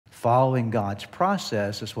Following God's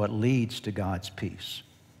process is what leads to God's peace.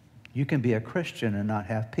 You can be a Christian and not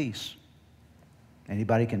have peace.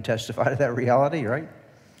 Anybody can testify to that reality, right?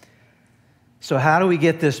 So how do we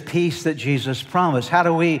get this peace that Jesus promised? How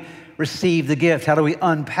do we receive the gift? How do we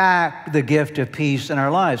unpack the gift of peace in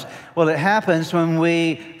our lives? Well, it happens when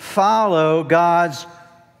we follow God's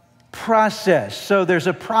process. So there's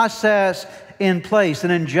a process in place.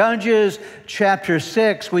 And in Judges chapter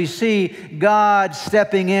 6, we see God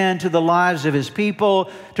stepping into the lives of his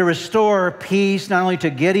people to restore peace, not only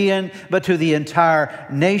to Gideon, but to the entire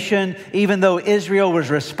nation. Even though Israel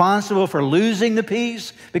was responsible for losing the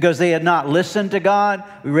peace because they had not listened to God,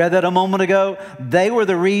 we read that a moment ago, they were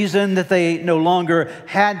the reason that they no longer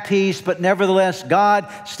had peace. But nevertheless, God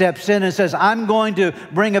steps in and says, I'm going to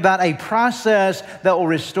bring about a process that will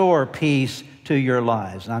restore peace to your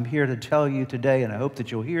lives. And I'm here to tell you today, and I hope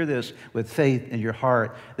that you'll hear this with faith in your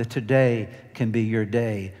heart, that today can be your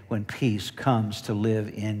day when peace comes to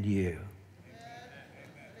live in you.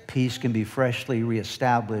 Peace can be freshly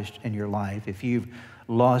reestablished in your life. If you've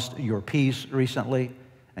lost your peace recently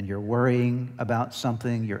and you're worrying about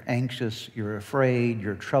something, you're anxious, you're afraid,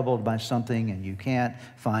 you're troubled by something, and you can't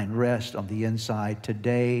find rest on the inside,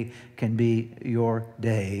 today can be your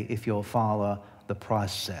day if you'll follow the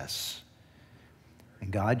process.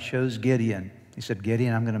 And God chose Gideon. He said,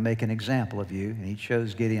 Gideon, I'm going to make an example of you. And he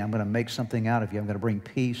chose Gideon. I'm going to make something out of you. I'm going to bring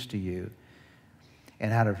peace to you.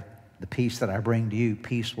 And out of the peace that I bring to you,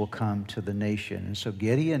 peace will come to the nation. And so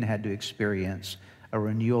Gideon had to experience a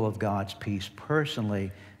renewal of God's peace personally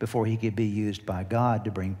before he could be used by God to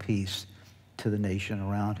bring peace to the nation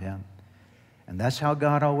around him. And that's how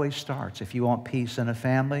God always starts. If you want peace in a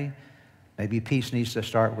family, maybe peace needs to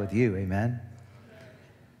start with you. Amen?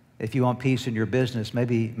 If you want peace in your business,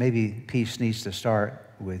 maybe peace needs to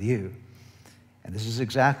start with you. And this is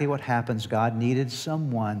exactly what happens. God needed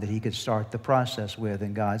someone that he could start the process with.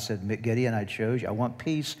 And God said, Gideon, I chose you. I want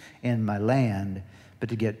peace in my land, but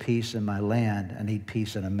to get peace in my land, I need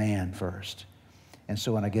peace in a man first. And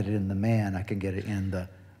so when I get it in the man, I can get it in the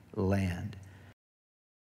land.